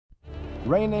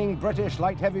Reigning British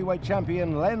light heavyweight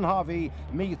champion Len Harvey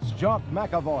meets Jock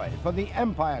McAvoy for the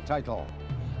Empire title.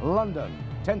 London,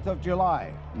 10th of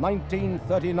July,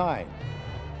 1939.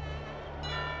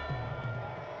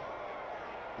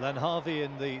 Len Harvey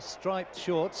in the striped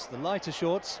shorts, the lighter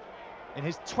shorts, in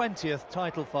his 20th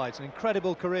title fight. An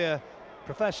incredible career,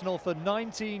 professional for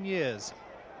 19 years.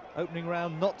 Opening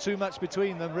round, not too much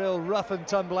between them, real rough and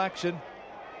tumble action.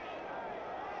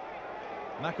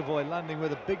 McAvoy landing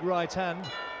with a big right hand.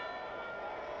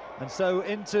 And so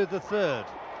into the third.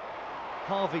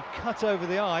 Harvey cut over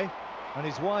the eye, and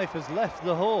his wife has left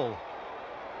the hall.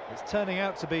 It's turning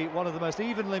out to be one of the most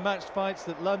evenly matched fights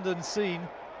that London's seen.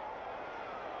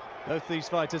 Both these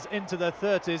fighters into their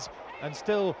 30s and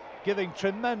still giving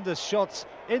tremendous shots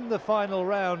in the final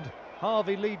round.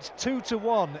 Harvey leads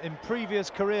 2-1 in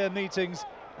previous career meetings,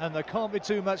 and there can't be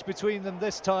too much between them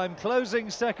this time.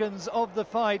 Closing seconds of the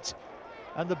fight,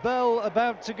 and the bell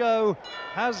about to go.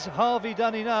 Has Harvey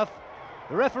done enough?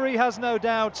 The referee has no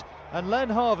doubt, and Len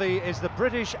Harvey is the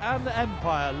British and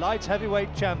Empire light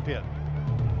heavyweight champion.